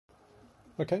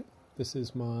Okay, this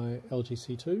is my LG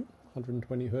C2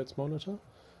 120Hz monitor.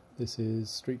 This is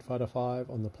Street Fighter V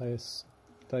on the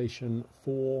PlayStation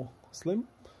 4 Slim.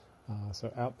 So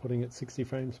outputting at 60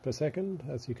 frames per second,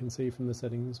 as you can see from the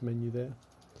settings menu there.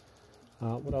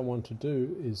 What I want to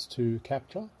do is to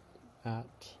capture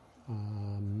at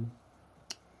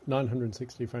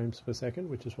 960 frames per second,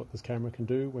 which is what this camera can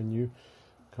do when you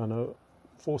kind of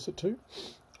force it to,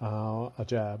 a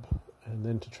jab. And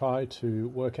then to try to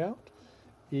work out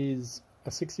is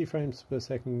a 60 frames per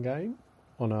second game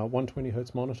on a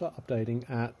 120Hz monitor updating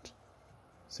at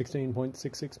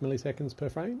 16.66 milliseconds per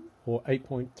frame, or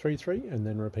 8.33 and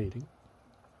then repeating,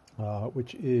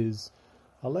 which is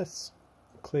a less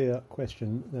clear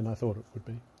question than I thought it would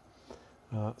be.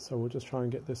 So we'll just try and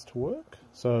get this to work.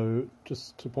 So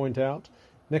just to point out,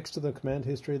 next to the command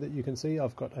history that you can see,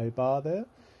 I've got a bar there.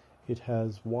 It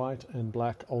has white and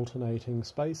black alternating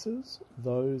spaces.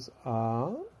 Those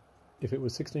are, if it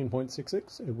was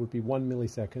 16.66, it would be 1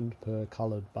 millisecond per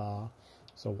coloured bar.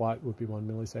 So white would be 1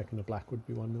 millisecond, a black would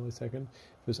be 1 millisecond.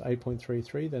 If it was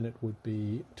 8.33, then it would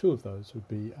be, two of those would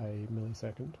be a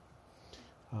millisecond.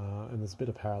 And there's a bit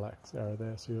of parallax error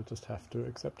there, so you'll just have to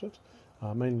accept it.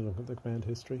 Mainly look at the command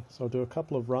history. So I'll do a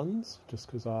couple of runs, just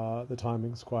because the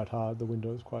timing's quite hard, the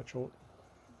window is quite short.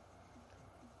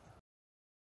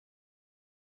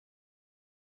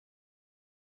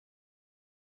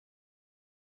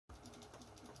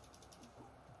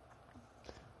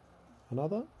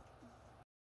 Another.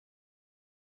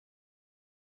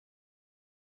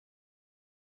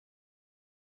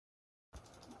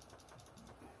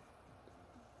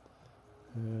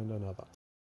 And another.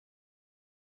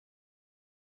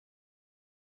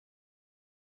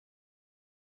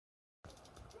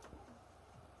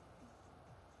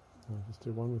 I'll just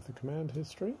do one with the command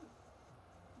history.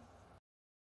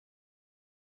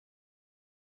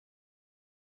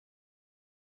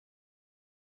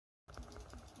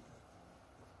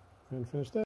 And finish there.